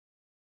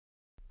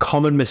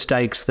common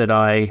mistakes that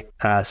I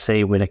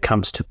see when it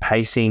comes to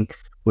pacing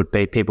would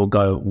be people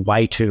go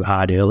way too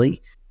hard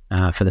early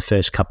for the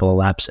first couple of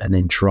laps and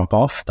then drop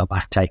off. The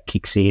lactate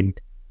kicks in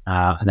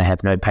and they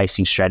have no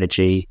pacing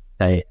strategy.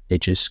 They're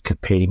just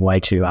competing way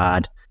too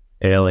hard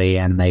early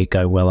and they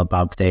go well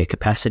above their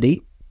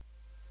capacity.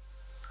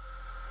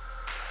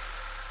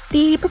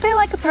 The Prepare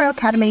Like a Pro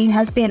Academy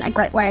has been a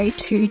great way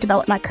to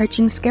develop my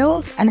coaching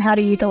skills and how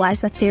to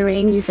utilise the theory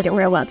and use it in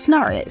real-world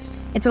scenarios.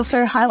 It's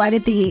also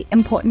highlighted the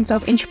importance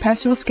of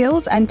interpersonal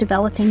skills and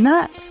developing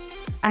that,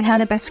 and how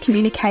to best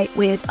communicate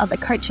with other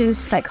coaches,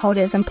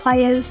 stakeholders and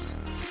players,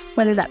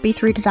 whether that be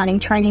through designing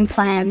training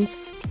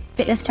plans,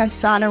 fitness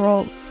test data,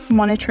 or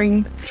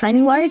monitoring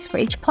training loads for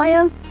each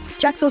player.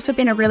 Jack's also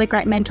been a really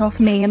great mentor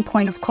for me and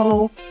point of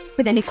call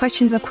with any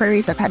questions or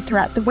queries I've had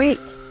throughout the week,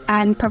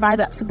 and provide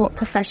that support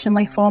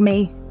professionally for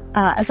me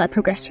as I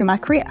progress through my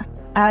career.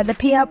 The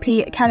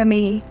PLP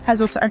Academy has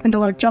also opened a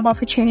lot of job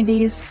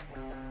opportunities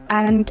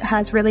and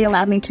has really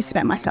allowed me to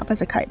cement myself as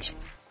a coach.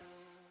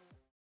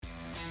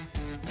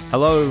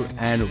 Hello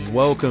and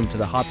welcome to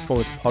the High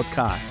Performance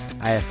Podcast,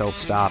 AFL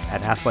staff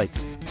and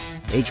athletes.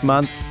 Each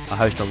month, I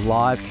host a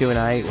live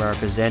Q&A where I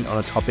present on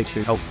a topic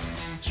to help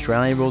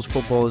Australian rules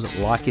footballers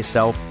like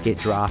yourself get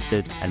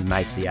drafted and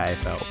make the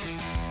AFL.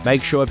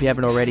 Make sure, if you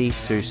haven't already,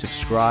 to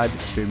subscribe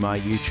to my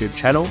YouTube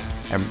channel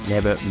and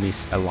never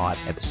miss a live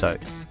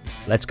episode.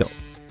 Let's go.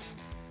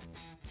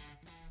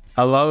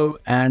 Hello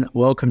and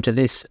welcome to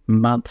this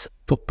month's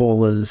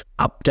Footballers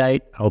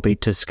Update. I'll be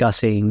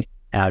discussing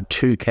our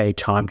 2K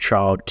time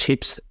trial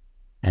tips,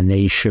 and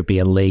these should be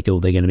illegal.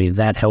 They're going to be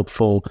that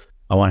helpful.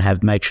 I want to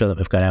make sure that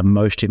we've got our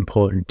most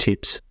important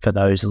tips for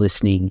those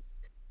listening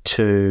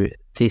to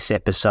this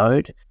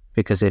episode,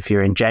 because if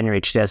you're in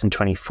January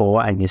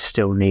 2024 and you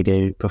still need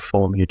to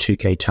perform your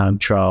 2K time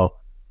trial,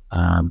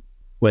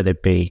 whether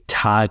it be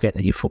target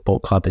that your football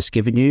club has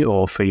given you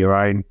or for your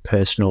own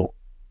personal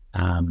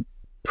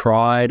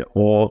pride,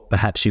 or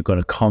perhaps you've got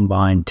a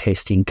combine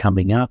testing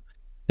coming up,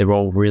 they're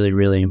all really,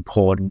 really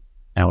important.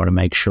 I want to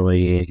make sure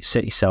you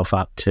set yourself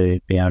up to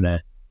be able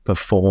to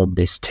perform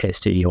this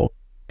test at your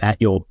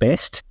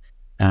best.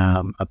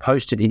 I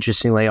posted,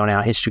 interestingly, on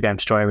our Instagram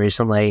story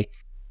recently,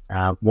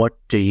 what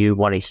do you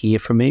want to hear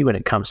from me when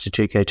it comes to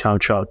 2K time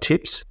trial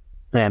tips?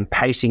 And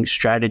pacing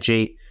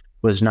strategy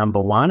was number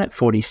one at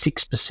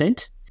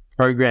 46%.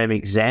 Program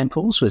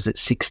examples was at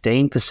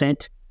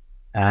 16%.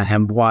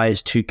 And why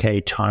is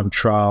 2K time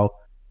trial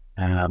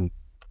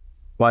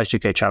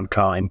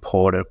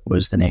important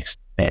was the next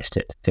best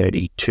at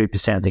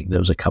 32%. I think there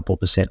was a couple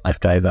percent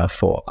left over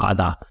for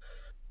other,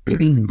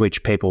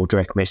 which people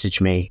direct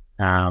message me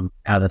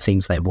other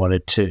things they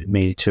wanted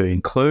me to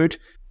include,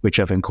 which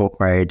I've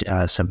incorporated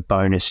some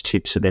bonus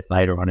tips a bit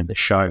later on in the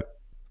show.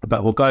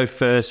 But we'll go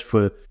first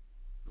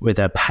with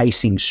a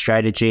pacing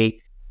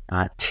strategy.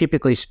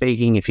 Typically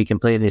speaking, if you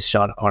complete this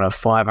shot on a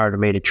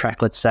 500-metre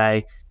track, let's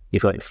say,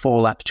 you've got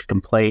 4 laps to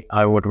complete,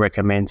 I would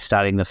recommend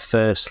starting the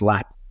first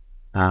lap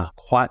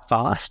quite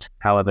fast.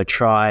 However,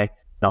 try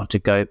not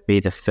to be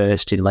the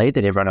first in lead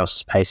that everyone else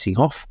is pacing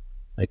off.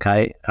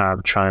 Okay,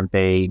 try and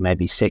be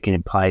maybe second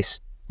in place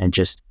and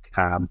just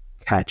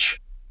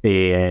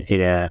be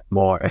in a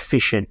more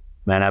efficient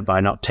manner by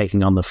not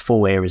taking on the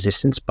full air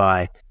resistance,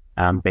 by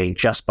being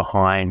just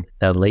behind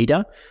the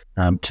leader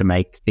to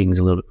make things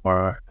a little bit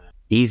more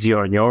easier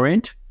on your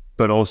end,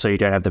 but also you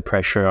don't have the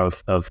pressure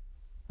of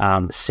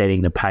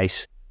setting the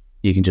pace.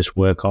 You can just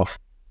work off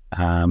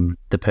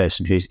the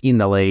person who's in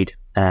the lead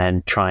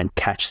and try and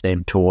catch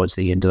them towards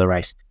the end of the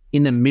race.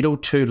 In the middle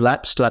 2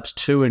 laps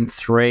 2 and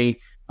 3,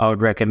 I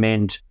would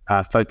recommend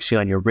focusing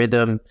on your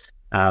rhythm,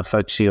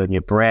 focusing on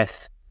your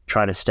breath,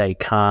 trying to stay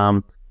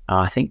calm.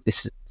 I think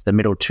this is the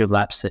middle 2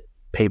 laps that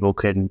people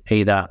can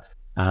either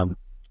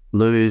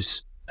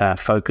lose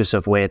focus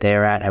of where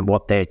they're at and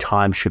what their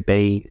time should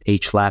be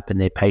each lap, and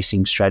their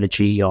pacing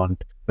strategy on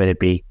whether it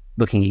be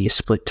looking at your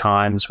split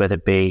times, whether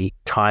it be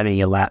timing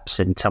your laps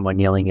and someone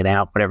yelling it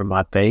out, whatever it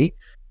might be.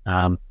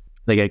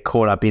 They get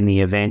caught up in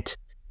the event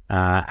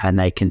and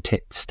they can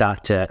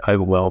start to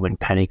overwhelm and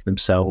panic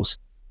themselves,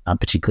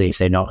 particularly if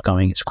they're not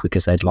going as quick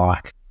as they'd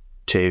like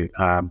to.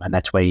 And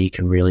that's where you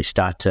can really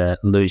start to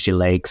lose your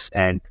legs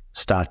and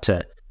start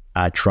to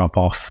drop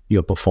off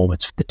your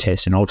performance for the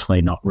test and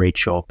ultimately not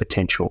reach your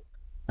potential.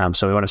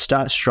 So we want to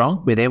start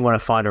strong. We then want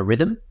to find a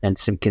rhythm and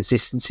some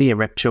consistency in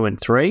rep 2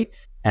 and 3.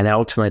 And then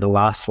ultimately the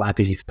last lap,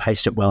 if you've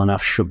paced it well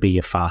enough, should be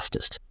your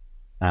fastest.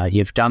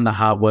 You've done the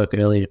hard work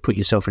early to put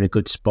yourself in a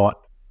good spot.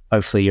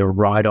 Hopefully you're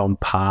right on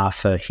par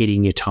for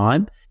hitting your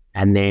time.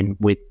 And then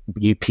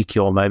you pick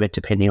your moment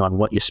depending on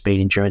what your speed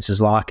endurance is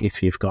like.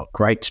 If you've got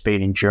great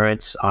speed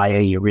endurance,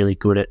 i.e. you're really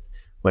good at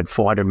when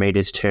 400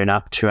 meters turn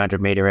up,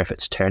 200 meter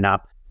efforts turn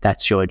up,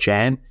 that's your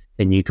jam,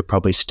 then you could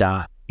probably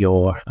start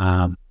your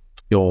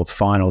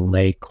final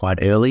leg quite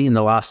early in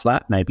the last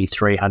lap, maybe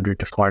 300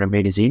 to 400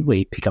 meters in, where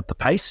you pick up the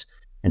pace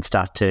and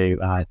start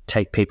to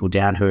take people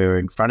down who are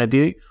in front of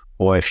you.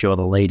 Or if you're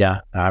the leader,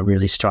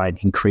 really try and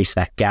increase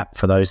that gap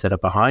for those that are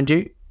behind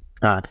you.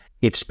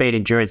 If speed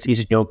endurance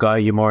isn't your go,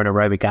 you're more an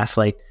aerobic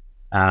athlete,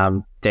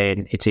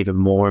 then it's even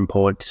more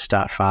important to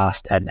start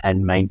fast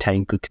and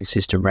maintain good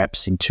consistent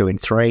reps in 2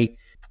 and 3.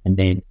 And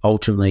then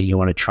ultimately you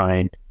want to try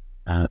and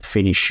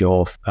finish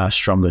your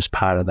strongest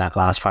part of that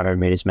last 500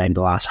 meters, maybe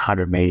the last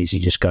 100 meters, you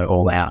just go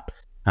all out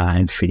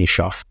and finish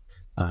off.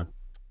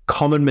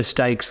 Common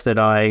mistakes that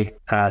I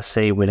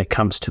see when it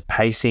comes to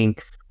pacing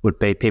would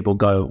be people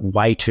go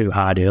way too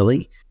hard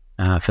early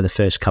for the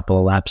first couple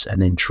of laps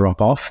and then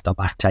drop off. The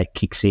lactate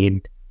kicks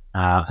in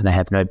and they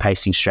have no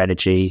pacing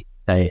strategy.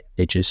 They're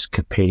just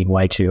competing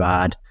way too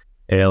hard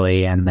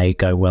early and they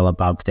go well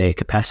above their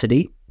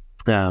capacity.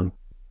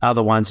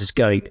 Other ones is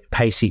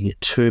pacing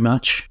too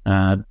much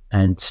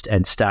and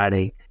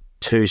starting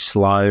too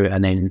slow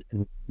and then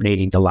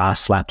needing the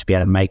last lap to be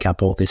able to make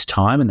up all this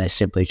time, and they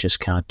simply just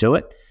can't do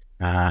it.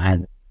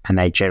 And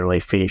they generally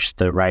finish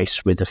the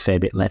race with a fair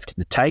bit left in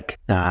the take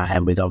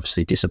and with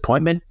obviously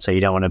disappointment. So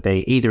you don't want to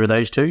be either of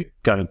those two,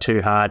 going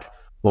too hard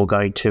or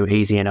going too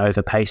easy and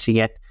over-pacing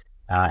it.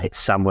 It's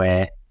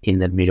somewhere in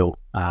the middle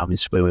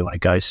is where we want to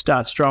go.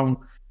 Start strong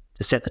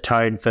to set the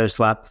tone first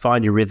lap,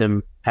 find your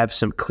rhythm, have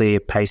some clear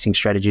pacing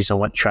strategies on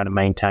what you're trying to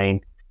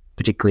maintain,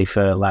 particularly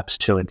for laps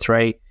 2 and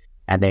 3,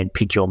 and then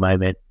pick your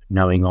moment,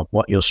 knowing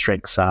what your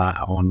strengths are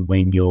on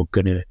when you're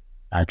going to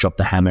drop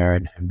the hammer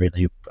and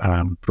really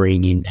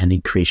bring in and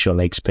increase your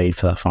leg speed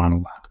for the final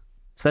lap.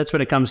 So that's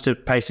when it comes to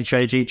pacing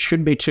strategy. It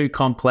shouldn't be too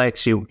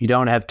complex. You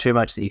don't have too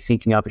much that you're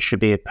thinking of. It should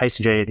be a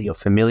pacing strategy that you're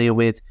familiar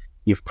with.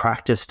 You've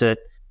practiced it.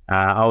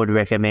 I would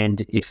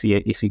recommend if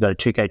you've got a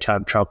 2K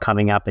time trial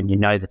coming up and you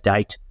know the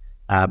date,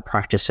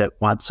 practice it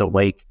once a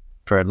week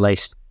for at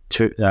least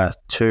 2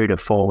 to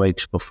 4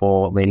 weeks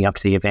before leading up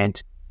to the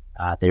event.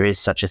 There is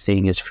such a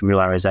thing as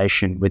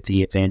familiarization with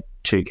the event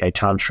 2K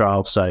time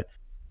trial. So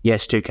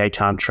yes, 2K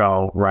time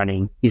trial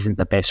running isn't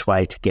the best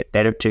way to get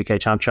better at 2K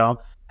time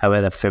trial.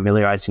 However,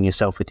 familiarizing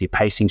yourself with your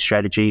pacing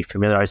strategy,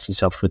 familiarizing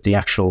yourself with the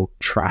actual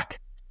track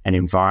and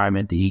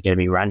environment that you're going to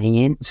be running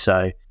in.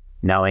 So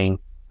knowing,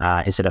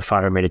 is it a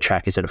 500 meter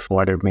track? Is it a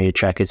 400 meter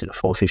track? Is it a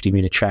 450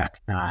 meter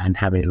track? And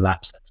how many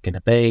laps that's going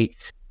to be.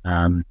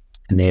 And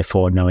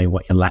therefore knowing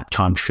what your lap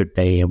time should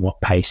be and what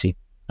pacing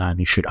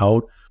you should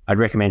hold. I'd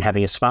recommend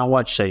having a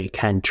smartwatch so you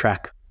can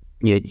track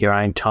your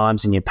own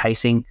times and your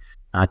pacing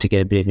to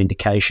get a bit of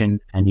indication.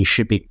 And you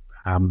should be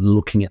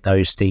looking at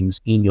those things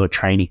in your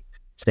training.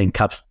 So then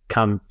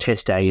come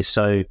test day, you're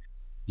so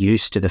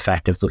used to the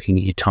fact of looking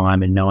at your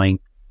time and knowing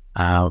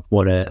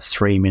what a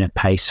 3-minute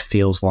pace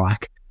feels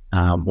like,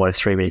 what a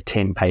 3-minute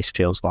 10 pace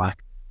feels like,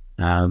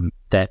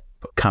 that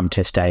come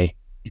test day,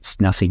 it's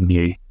nothing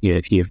new.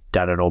 You've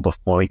done it all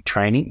before in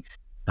training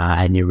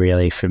and you're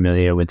really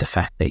familiar with the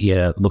fact that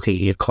you're looking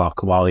at your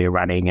clock while you're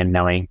running and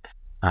knowing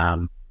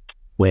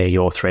where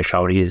your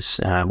threshold is,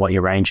 what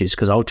your range is,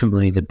 because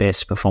ultimately the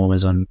best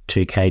performers on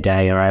 2K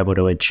day are able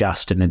to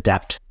adjust and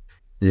adapt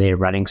their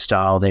running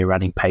style, their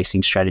running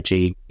pacing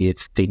strategy with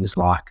things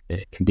like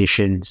the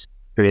conditions,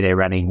 who they're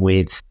running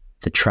with,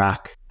 the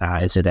track.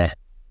 Is it a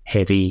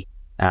heavy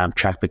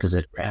track because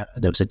there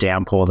was a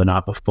downpour the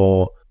night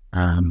before?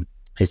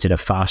 Is it a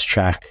fast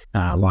track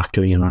like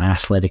doing it on an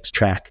athletics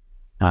track?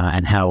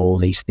 And how all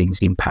these things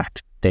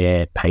impact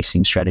their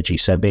pacing strategy.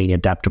 So being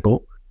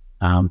adaptable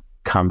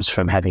comes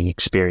from having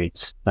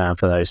experience for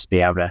those to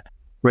be able to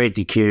read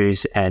the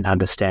cues and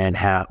understand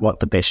what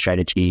the best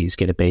strategy is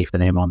going to be for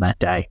them on that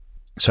day.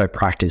 So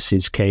practice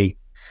is key.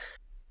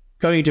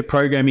 Going into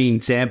programming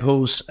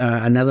examples,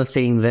 another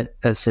thing that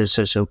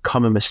is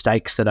common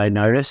mistakes that I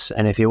notice,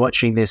 and if you're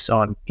watching this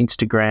on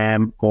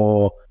Instagram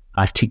or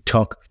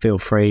TikTok, feel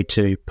free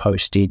to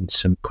post in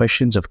some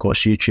questions. Of course,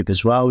 YouTube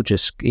as well,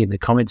 just in the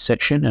comments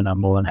section, and I'm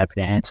more than happy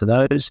to answer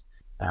those.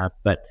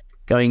 But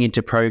going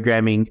into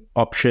programming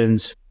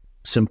options,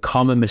 some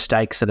common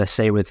mistakes that I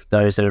see with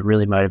those that are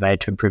really motivated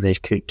to improve their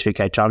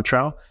 2K time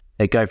trial,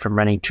 they go from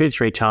running 2 to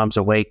 3 times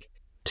a week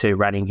to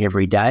running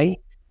every day.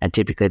 And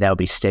typically they'll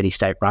be steady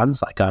state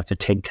runs, like going for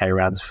 10K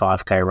runs,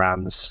 5K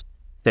runs,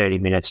 30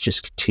 minutes,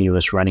 just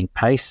continuous running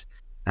pace.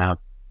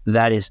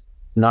 That is,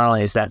 not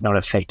only is that not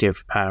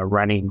effective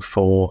running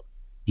for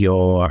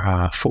your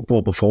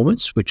football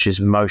performance, which is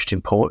most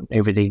important.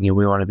 Everything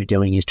we want to be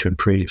doing is to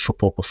improve your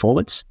football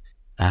performance.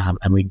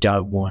 And we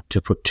don't want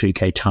to put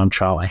 2K time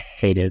trial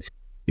ahead of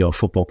your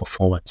football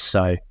performance.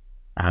 So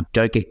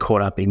don't get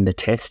caught up in the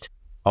test.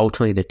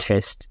 Ultimately, the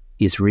test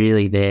is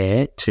really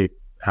there to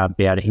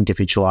be able to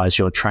individualize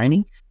your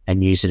training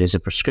and use it as a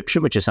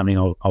prescription, which is something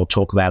I'll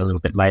talk about a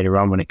little bit later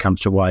on when it comes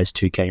to why is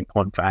 2K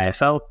important for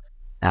AFL.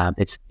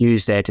 It's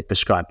used there to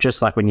prescribe,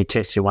 just like when you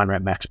test your 1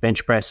 rep max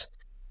bench press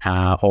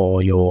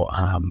or your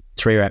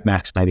 3 rep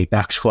max maybe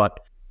back squat,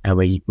 and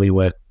we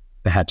work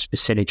perhaps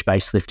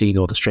percentage-based lifting,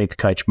 or the strength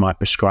coach might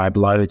prescribe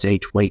loads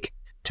each week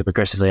to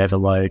progressively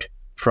overload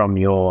from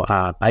your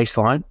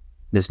baseline.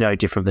 There's no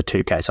different with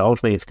the 2K. So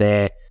ultimately it's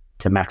there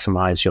to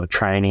maximize your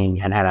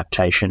training and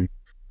adaptation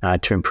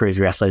to improve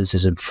your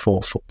athleticism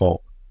for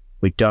football.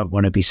 We don't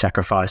want to be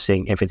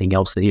sacrificing everything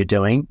else that you're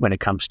doing when it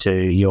comes to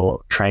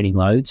your training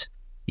loads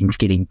in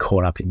getting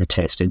caught up in the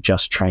test and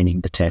just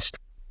training the test.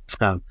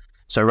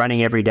 So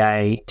running every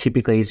day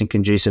typically isn't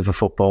conducive for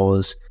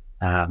footballers.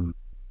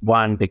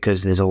 One,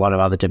 because there's a lot of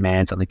other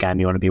demands on the game.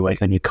 You want to be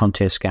working on your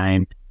contest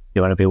game.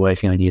 You want to be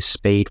working on your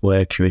speed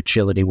work, your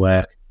agility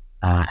work,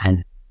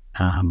 and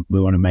we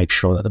want to make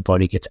sure that the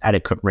body gets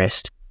adequate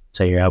rest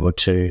so you're able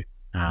to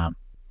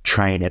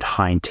train at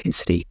high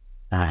intensity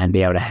and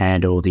be able to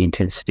handle the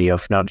intensity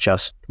of not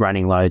just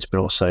running loads, but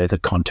also the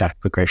contact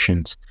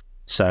progressions,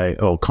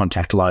 or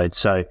contact loads.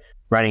 So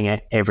running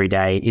it every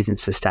day isn't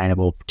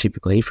sustainable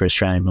typically for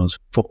Australian rules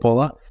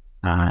footballer,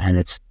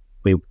 and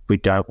we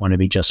don't want to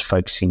be just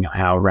focusing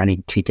our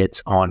running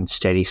tickets on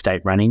steady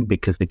state running,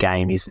 because the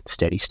game isn't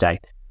steady state.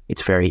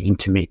 It's very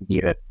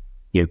intermittent.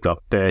 You've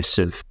got bursts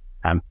of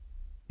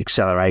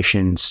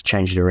accelerations,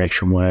 change of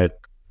direction work,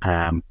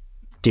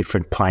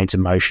 different planes of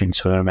motion.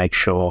 So we want to make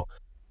sure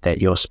that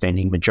you're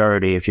spending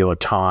majority of your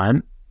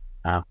time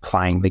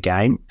playing the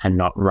game and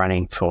not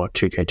running for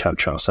 2K time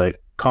trial. So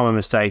common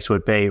mistakes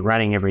would be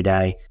running every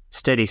day,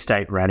 steady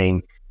state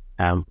running,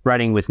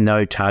 running with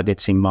no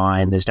targets in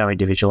mind. There's no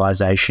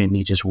individualization.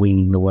 You're just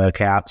winging the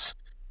workouts,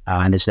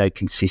 and there's no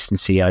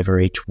consistency over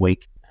each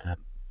week.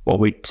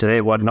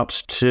 What not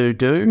to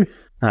do,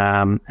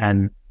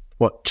 and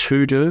what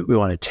to do, we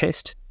want to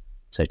test.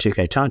 So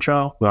 2K time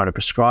trial, we want to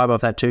prescribe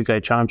off that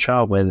 2K time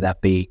trial, whether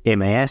that be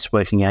MAS,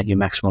 working out your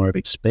maximal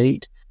aerobic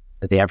speed,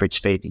 the average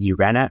speed that you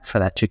ran at for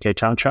that 2K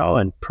time trial,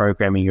 and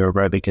programming your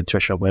aerobic and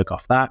threshold work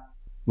off that,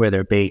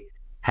 whether it be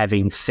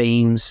having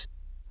themes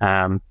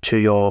to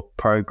your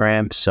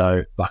program.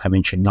 So like I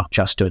mentioned, not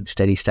just doing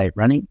steady state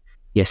running.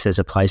 Yes, there's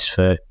a place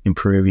for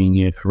improving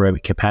your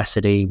aerobic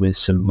capacity with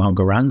some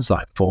longer runs,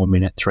 like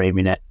 4-minute,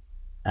 3-minute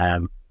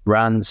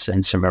runs,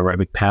 and some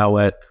aerobic power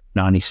work,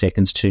 90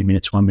 seconds, 2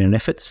 minutes, 1 minute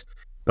efforts.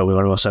 But we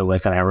want to also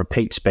work on our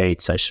repeat speed,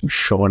 so some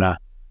shorter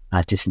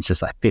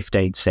distances, like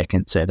 15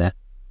 seconds at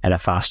a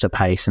faster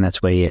pace, and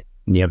that's where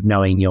you're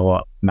knowing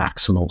your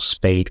maximal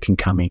speed can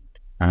come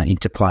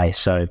into play.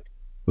 So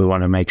we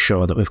want to make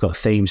sure that we've got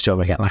themes to our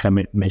workout. Like I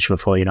mentioned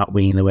before, you're not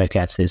winging the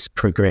workouts. There's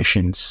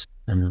progressions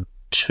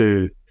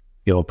to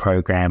your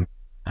program,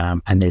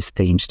 and there's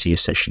themes to your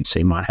session. So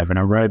you might have an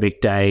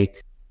aerobic day,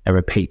 a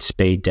repeat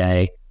speed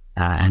day,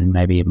 and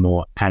maybe a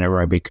more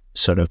anaerobic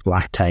sort of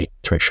lactate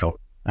threshold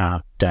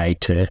day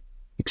to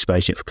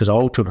expose you. Because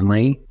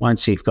ultimately,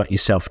 once you've got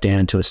yourself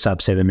down to a sub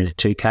 7-minute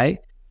 2K,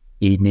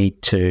 you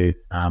need to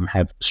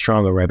have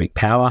strong aerobic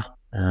power,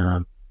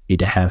 you need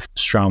to have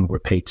strong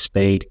repeat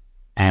speed,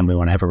 and we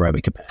want to have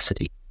aerobic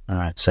capacity. All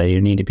right, so you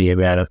need to be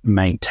able to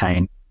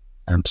maintain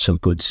some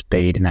good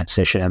speed in that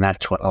session, and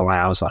that's what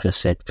allows, like I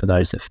said, for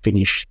those that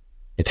finish,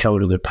 they've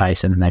held a good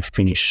pace and then they've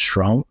finished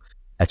strong.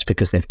 That's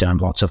because they've done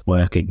lots of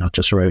work in not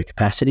just aerobic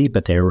capacity,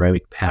 but their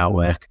aerobic power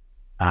work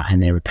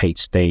and their repeat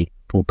speed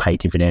will pay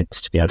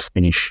dividends to be able to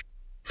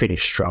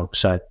finish strong.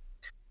 So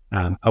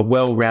a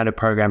well-rounded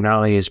program not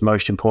only is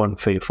most important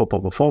for your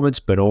football performance,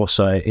 but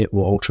also it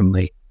will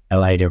ultimately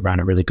allow you to run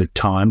a really good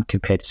time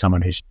compared to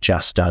someone who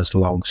just does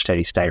long,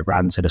 steady state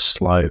runs at a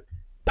slow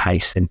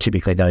pace. And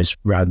typically those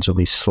runs will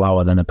be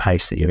slower than the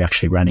pace that you're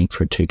actually running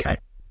for a 2K.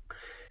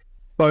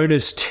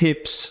 Bonus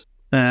tips.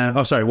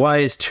 Why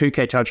is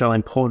 2K time trial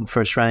important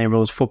for Australian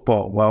rules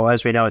football? Well,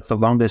 as we know, it's the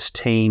longest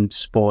team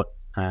sport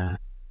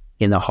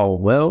in the whole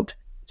world.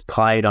 It's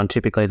played on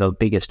typically the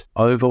biggest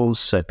ovals,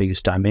 so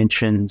biggest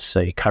dimensions, so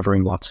you're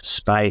covering lots of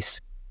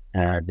space.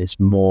 There's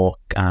more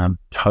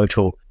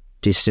total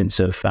distance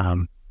of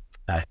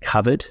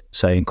covered,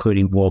 so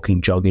including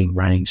walking, jogging,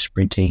 running,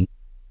 sprinting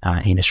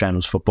in Australian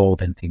rules football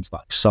than things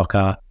like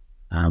soccer.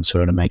 So we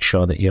want to make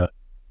sure that you're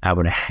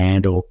able to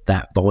handle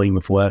that volume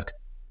of work.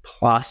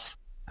 Plus,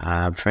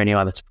 for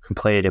anyone that's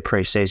completed a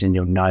pre-season,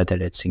 you'll know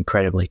that it's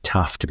incredibly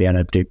tough to be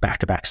able to do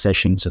back-to-back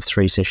sessions of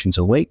 3 sessions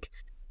a week,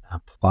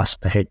 plus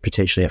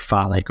potentially a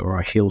far leg or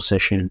a heel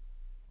session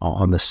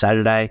on the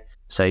Saturday.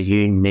 So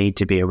you need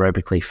to be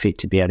aerobically fit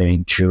to be able to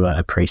endure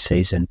a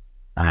pre-season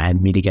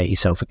and mitigate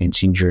yourself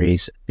against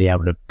injuries, be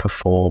able to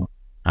perform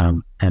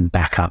and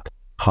back up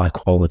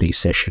high-quality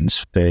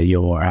sessions for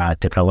your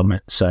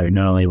development. So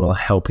not only will it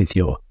help with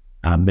your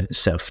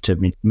self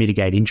to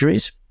mitigate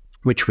injuries,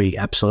 which we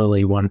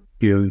absolutely want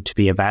you to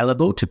be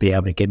available to be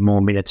able to get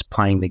more minutes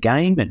playing the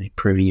game and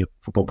improving your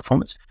football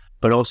performance,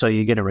 but also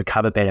you're going to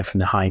recover better from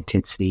the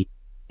high-intensity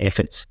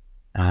efforts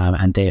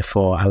and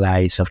therefore allow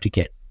yourself to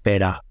get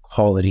better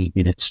quality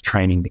minutes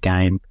training the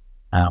game,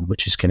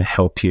 which is going to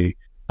help you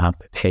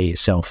prepare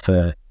yourself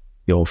for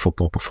your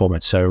football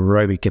performance. So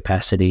aerobic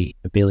capacity,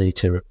 ability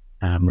to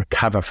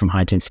recover from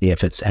high-intensity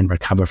efforts and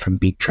recover from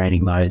big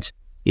training loads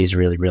is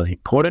really, really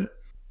important.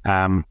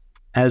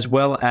 As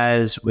well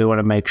as we want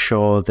to make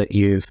sure that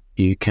you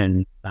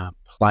can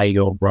play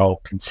your role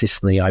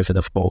consistently over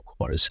the 4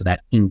 quarters. So that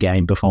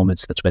in-game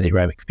performance, that's where the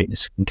aerobic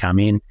fitness can come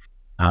in.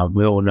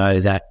 We all know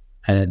that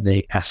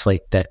the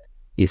athlete that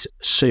is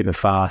super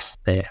fast,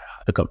 they've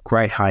got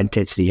great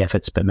high-intensity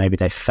efforts, but maybe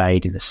they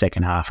fade in the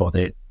second half or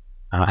they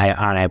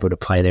aren't able to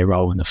play their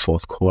role in the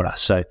 4th quarter.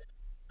 So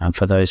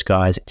for those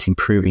guys, it's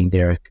improving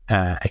their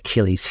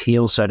Achilles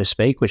heel, so to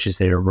speak, which is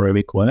their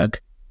aerobic work,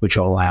 which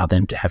will allow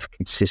them to have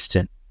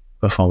consistent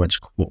performance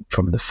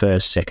from the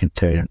 1st, 2nd,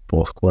 3rd, and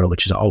 4th quarter,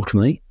 which is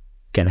ultimately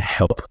going to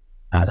help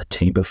the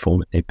team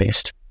perform at their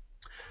best.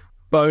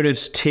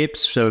 Bonus tips.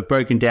 So we've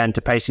broken down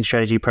to pacing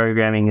strategy,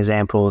 programming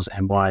examples,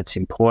 and why it's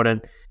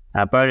important.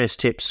 Bonus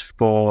tips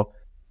for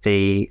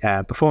the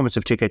performance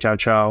of 2K time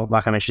trial.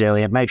 Like I mentioned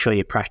earlier, make sure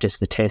you practice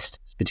the test,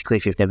 particularly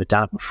if you've never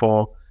done it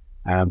before.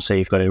 So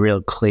you've got a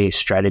real clear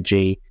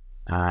strategy.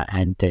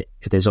 And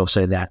there's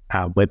also that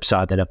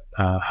website that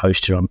I've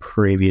hosted on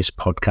previous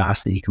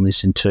podcasts that you can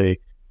listen to,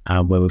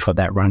 where we've got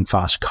that Run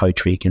Fast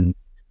coach where you can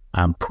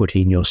put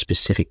in your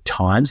specific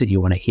times that you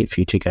want to hit for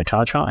your 2K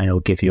time trial, and it'll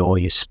give you all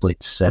your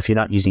splits. So if you're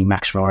not using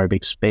maximum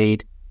aerobic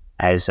speed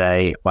as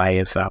a way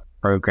of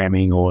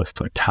programming or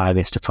for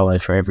targets to follow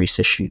for every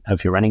session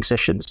of your running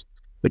sessions,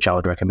 which I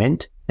would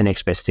recommend, the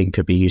next best thing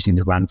could be using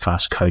the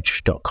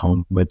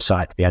runfastcoach.com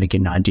website to be able to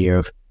get an idea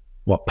of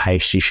what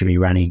pace you should be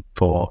running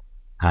for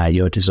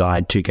your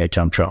desired 2K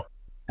time trial.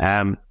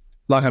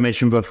 Like I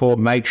mentioned before,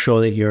 make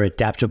sure that you're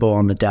adaptable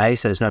on the day.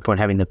 So there's no point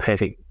having the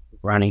perfect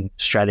running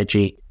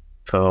strategy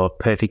for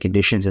perfect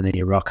conditions and then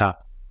you rock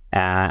up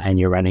and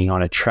you're running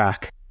on a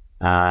track.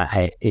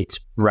 It's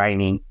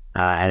raining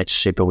and it's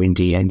super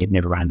windy and you've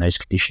never run in those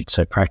conditions.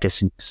 So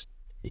practicing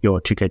your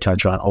 2K time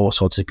trial in all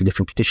sorts of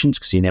different conditions,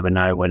 because you never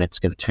know when it's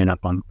going to turn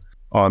up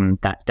on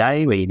that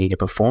day where you need to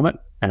perform it.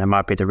 And it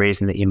might be the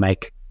reason that you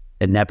make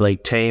the NAB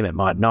League team, it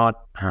might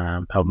not.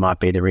 It might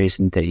be the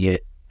reason that you're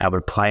able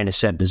to play in a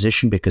certain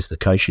position because the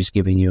coach is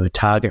giving you a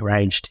target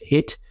range to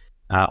hit,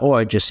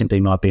 or it just simply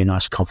might be a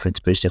nice confidence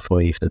booster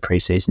for you for the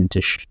preseason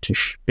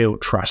to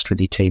build trust with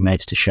your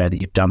teammates, to show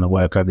that you've done the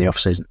work over the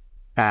off-season.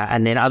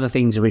 And then other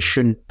things that we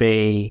shouldn't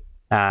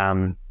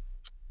ignore,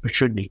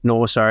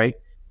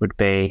 would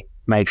be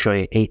make sure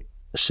you eat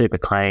super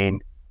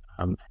clean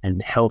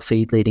and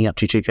healthy leading up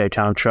to 2K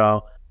time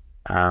trial.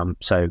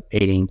 So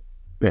eating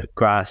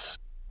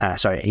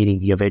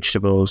eating your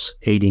vegetables,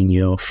 eating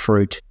your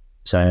fruit.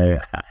 So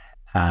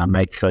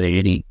make sure that you're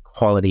eating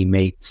quality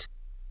meats,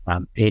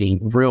 eating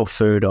real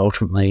food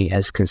ultimately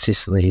as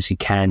consistently as you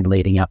can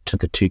leading up to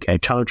the 2K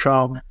time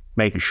trial,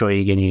 making sure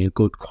you're getting a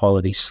good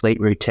quality sleep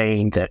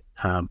routine that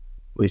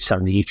with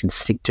something that you can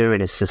stick to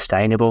and is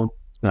sustainable.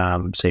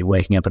 So you're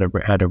waking up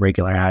at a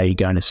regular hour, you're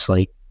going to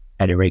sleep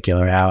at a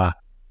regular hour,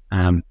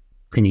 and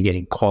you're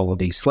getting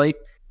quality sleep.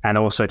 And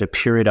also to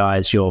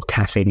periodize your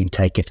caffeine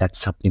intake if that's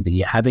something that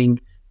you're having.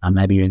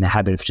 Maybe you're in the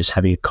habit of just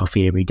having a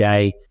coffee every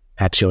day.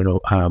 Perhaps you're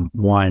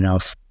wine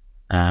off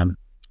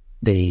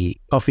the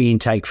coffee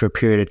intake for a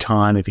period of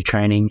time if you're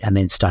training, and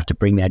then start to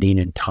bring that in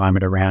and time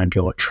it around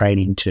your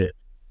training to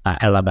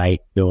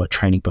elevate your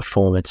training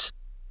performance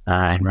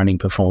and running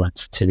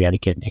performance to be able to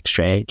get an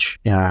extra edge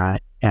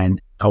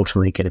and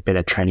ultimately get a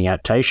better training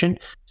adaptation.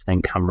 So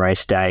then come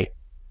race day,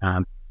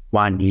 you're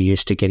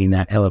used to getting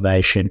that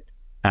elevation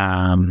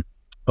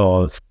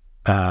of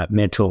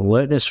mental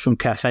alertness from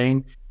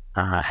caffeine,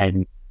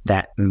 and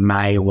that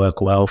may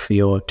work well for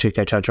your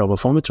 2K time trial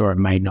performance, or it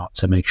may not.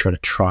 So make sure to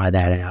try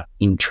that out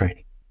in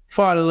training.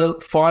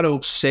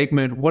 Final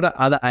segment, what are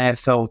other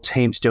AFL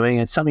teams doing?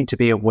 It's something to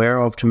be aware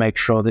of to make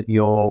sure that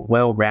you're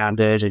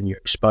well-rounded and you're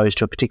exposed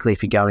to it, particularly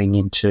if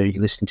you're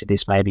listening to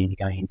this maybe and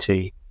you're going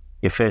into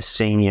your first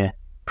senior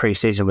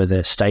pre-season with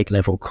a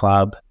state-level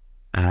club.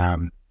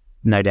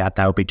 No doubt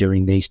they'll be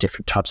doing these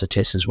different types of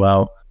tests as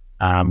well.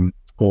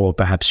 Or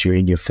perhaps you're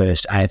in your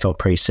first AFL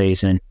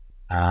pre-season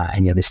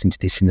and you're listening to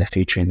this in the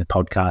future in the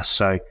podcast.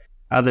 So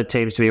other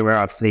teams to be aware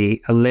of,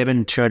 the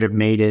 11 200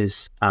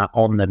 metres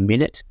on the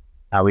minute.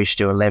 We used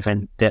to do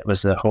 11. That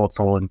was the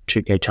Hawthorn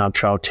 2K time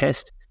trial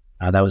test.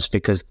 That was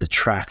because the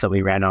track that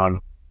we ran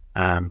on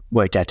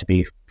worked out to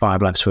be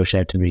 5 laps, worked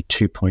out to be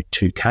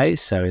 2.2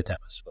 Ks. So that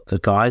was what the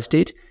guys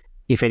did.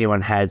 If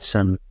anyone had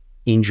some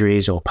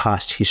injuries or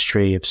past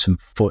history of some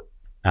foot,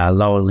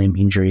 lower limb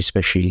injuries,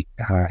 especially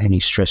any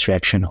stress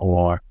reaction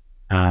or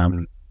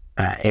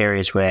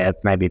areas where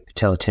maybe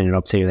patella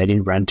tendinopathy, they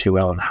didn't run too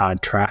well on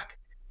hard track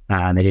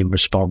and they didn't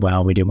respond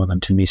well, we didn't want them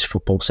to miss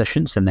football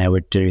sessions, then they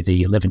would do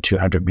the 11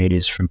 200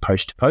 metres from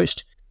post to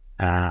post,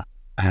 and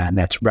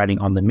that's running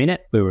on the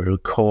minute. We would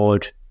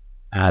record,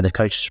 the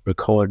coaches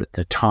record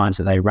the times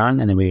that they run,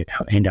 and then we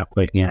end up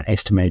working out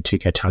estimated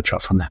 2K time trial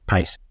from that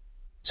pace.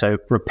 So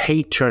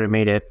repeat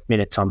 200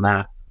 minutes on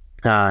that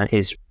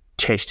is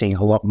testing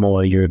a lot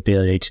more your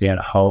ability to be able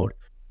to hold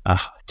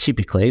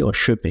typically, or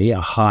should be, a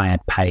higher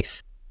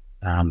pace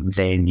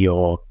than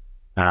your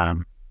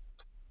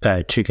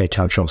 2K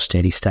time trial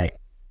steady state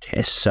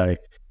test. So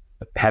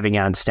having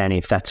an understanding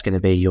if that's going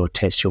to be your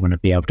test, you want to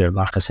be able to,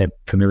 like I said,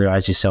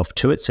 familiarize yourself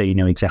to it so you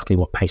know exactly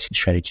what pacing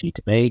strategy you need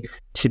to be.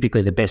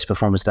 Typically the best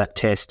performers of that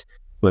test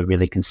were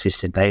really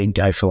consistent. They didn't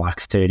go for like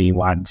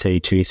 31,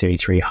 32,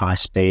 33 high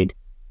speed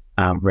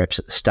reps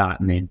at the start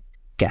and then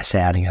gas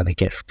out and they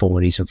get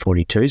 40s and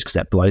 42s because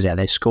that blows out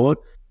their score.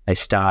 They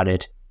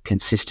started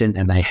consistent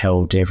and they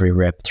held every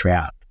rep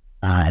throughout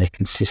at a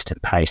consistent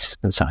pace,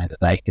 and something that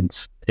they can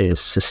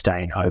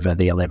sustain over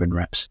the 11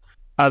 reps.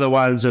 Other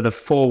ones are the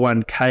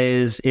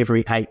 4-1Ks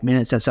every 8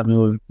 minutes. That's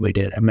something we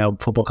did at Melbourne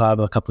Football Club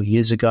a couple of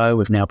years ago.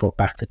 We've now brought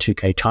back the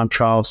 2K time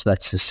trial. So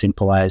that's as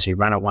simple as you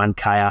run a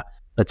 1K.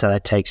 Let's say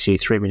that takes you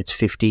 3 minutes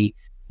 50.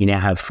 you now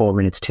have 4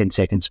 minutes, 10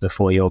 seconds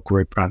before your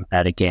group run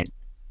that again.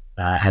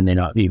 And then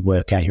you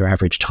work out your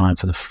average time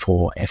for the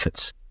 4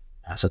 efforts.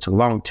 So it's a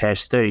long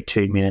test,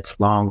 32 minutes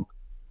long,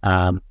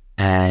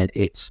 and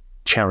it's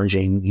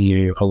challenging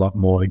you a lot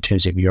more in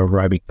terms of your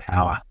aerobic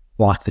power.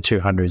 Like the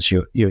 200s,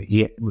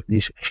 you're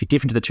actually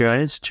different to the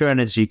 200s.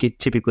 200s, you get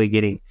typically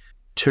getting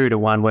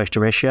 2-to-1 work to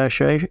ratio.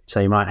 So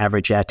you might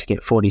average out to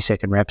get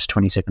 40-second reps,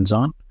 20 seconds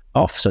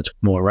off. So it's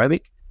more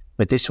aerobic.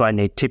 But this one,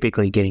 you're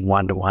typically getting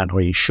 1-to-1,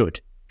 or you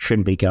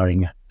shouldn't be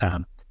going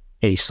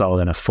any slower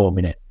than a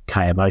 4-minute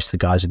K. Most of the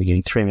guys will be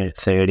getting 3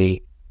 minutes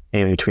 30,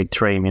 anywhere between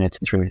 3 minutes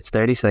and 3 minutes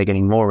 30. So they're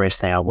getting more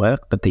rest than our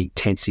work, but the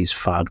intensity is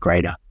far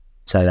greater.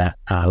 So that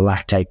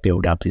lactate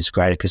buildup is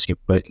greater because you're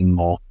working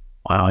more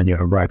on your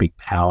aerobic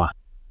power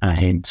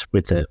and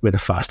with a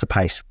faster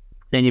pace.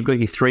 Then you've got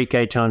your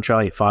 3K time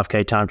trial, your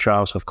 5K time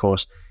trials. Of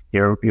course,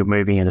 you're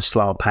moving at a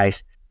slower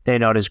pace. They're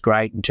not as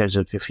great in terms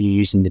of if you're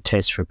using the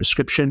test for a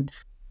prescription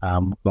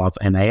of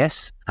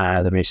MAS.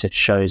 The research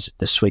shows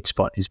the sweet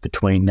spot is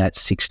between that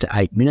 6 to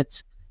 8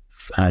 minutes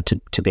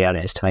to be able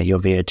to estimate your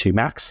VO2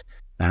 max,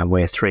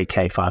 where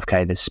 3K,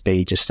 5K, the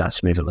speed just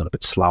starts to move a little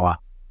bit slower.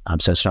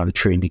 So it's not a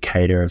true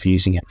indicator of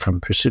using it from a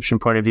prescription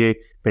point of view.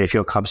 But if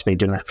your club's been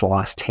doing that for the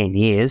last 10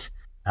 years,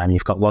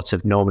 you've got lots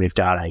of normative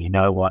data. You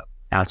know what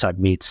outside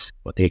mids,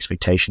 what the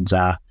expectations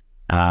are.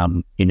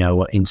 You know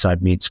what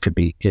inside mids could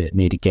be,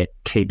 need to get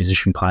key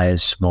position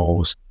players,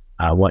 smalls,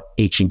 what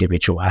each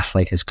individual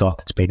athlete has got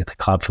that's been at the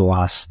club for the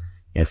last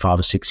 5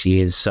 or 6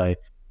 years. So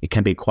it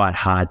can be quite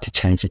hard to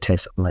change the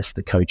test unless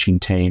the coaching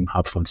team,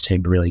 high performance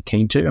team are really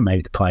keen to, or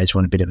maybe the players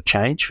want a bit of a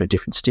change for a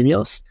different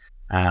stimulus.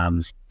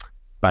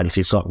 But if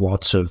you've got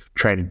lots of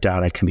training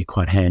data, it can be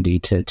quite handy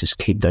to just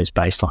keep those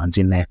baselines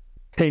in there.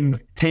 10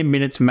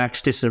 minutes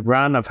max distance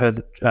run. I've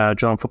heard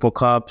John Football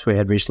Clubs. We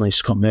had recently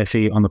Scott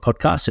Murphy on the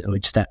podcast,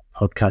 which that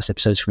podcast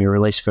episode is going to be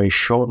released very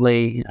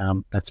shortly.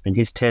 That's been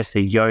his test.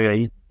 The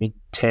yo-yo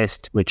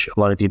test, which a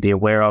lot of you be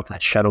aware of,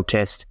 that shuttle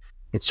test,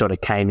 it sort of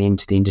came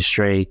into the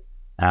industry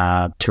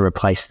to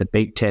replace the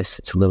beat test.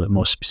 It's a little bit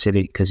more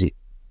specific because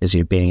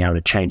you're being able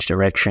to change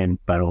direction,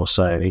 but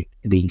also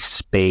the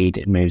speed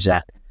it moves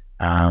at.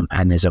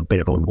 And there's a bit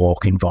of a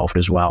walk involved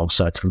as well.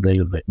 So it's a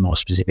little bit more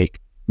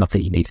specific. Not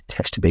that you need the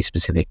test to be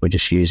specific. We're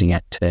just using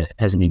it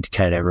as an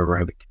indicator of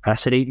aerobic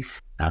capacity.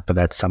 But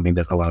that's something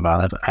that a lot of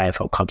other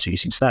AFL clubs are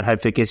using. So that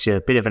hopefully gives you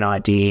a bit of an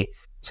idea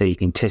so you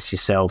can test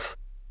yourself.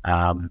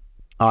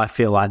 I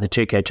feel like the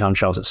 2K time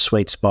trial is a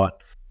sweet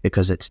spot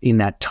because it's in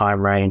that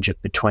time range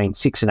of between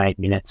 6 and 8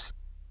 minutes,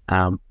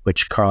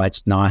 which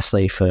correlates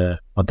nicely for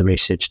what the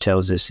research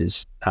tells us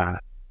is a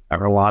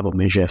reliable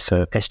measure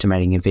for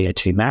estimating your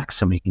VO2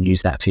 max, and we can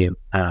use that for your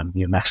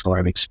maximal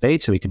aerobic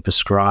speed, so we can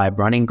prescribe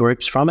running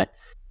groups from it.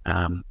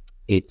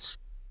 It's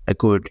a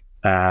good,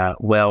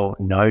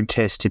 well-known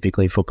test.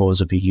 Typically, footballers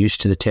will be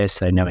used to the test.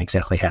 They know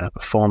exactly how to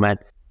perform it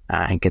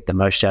and get the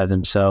most out of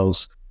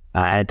themselves.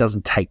 And it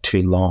doesn't take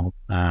too long,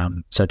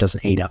 so it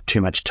doesn't eat up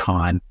too much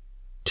time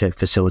to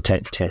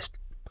facilitate the test.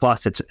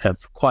 Plus, it's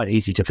quite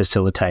easy to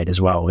facilitate as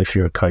well if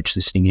you're a coach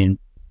listening in,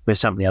 where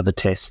some of the other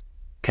tests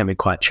can be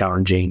quite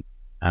challenging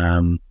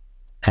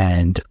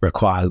and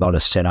require a lot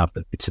of setup.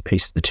 It's a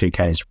piece of the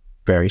 2K is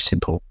very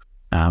simple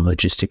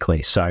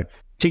logistically. So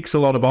ticks a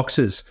lot of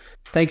boxes.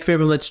 Thank you for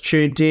everyone that's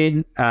tuned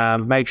in.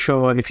 Make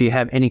sure if you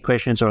have any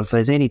questions or if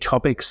there's any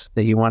topics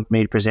that you want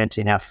me to present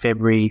in our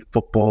February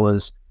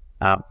Footballers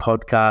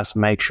podcast,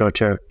 make sure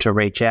to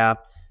reach out.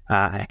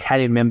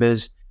 Academy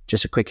members,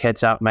 just a quick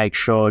heads up, make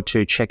sure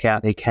to check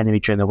out the Academy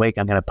during the week.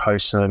 I'm going to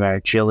post some of our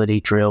agility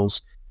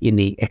drills in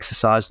the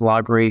exercise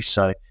library.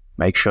 So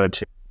make sure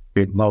to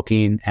log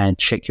in and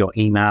check your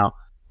email.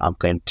 I'm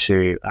going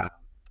to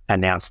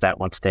announce that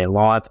once they're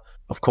live.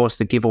 Of course,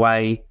 the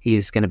giveaway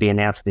is going to be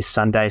announced this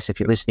Sunday. So if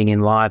you're listening in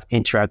live,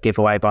 enter our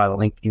giveaway by the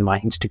link in my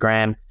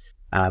Instagram.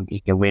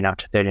 You can win up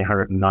to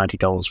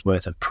 $1,390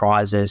 worth of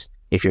prizes.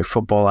 If you're a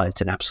footballer,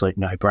 it's an absolute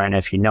no-brainer.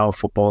 If you know a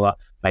footballer,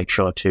 make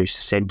sure to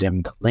send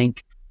them the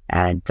link.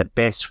 And the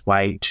best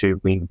way to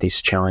win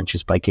this challenge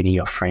is by getting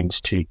your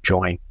friends to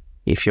join.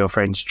 If your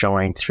friends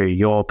join through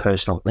your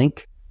personal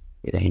link,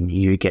 then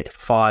you get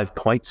 5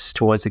 points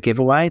towards the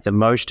giveaway. The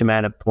most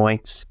amount of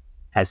points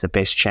has the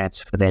best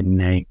chance for their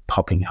name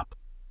popping up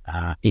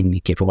in the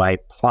giveaway.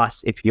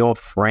 Plus, if your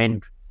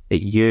friend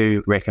that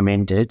you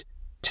recommended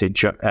to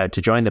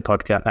join the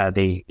podcast,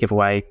 the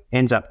giveaway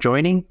ends up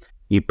joining,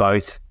 you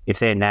both, if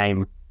their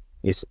name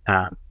is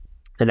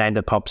the name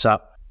that pops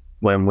up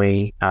when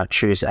we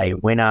choose a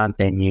winner,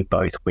 then you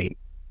both win.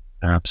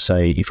 So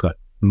you've got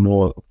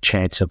more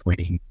chance of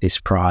winning this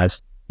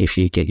prize if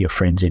you get your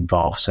friends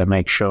involved. So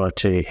make sure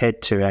to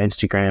head to our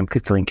Instagram,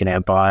 click the link in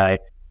our bio,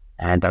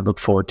 and I look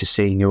forward to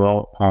seeing you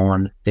all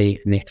on the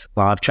next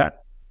live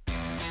chat.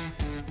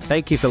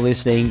 Thank you for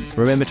listening.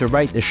 Remember to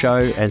rate the show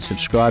and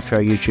subscribe to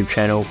our YouTube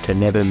channel to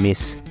never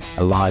miss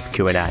a live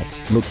Q&A.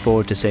 Look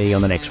forward to seeing you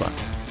on the next one.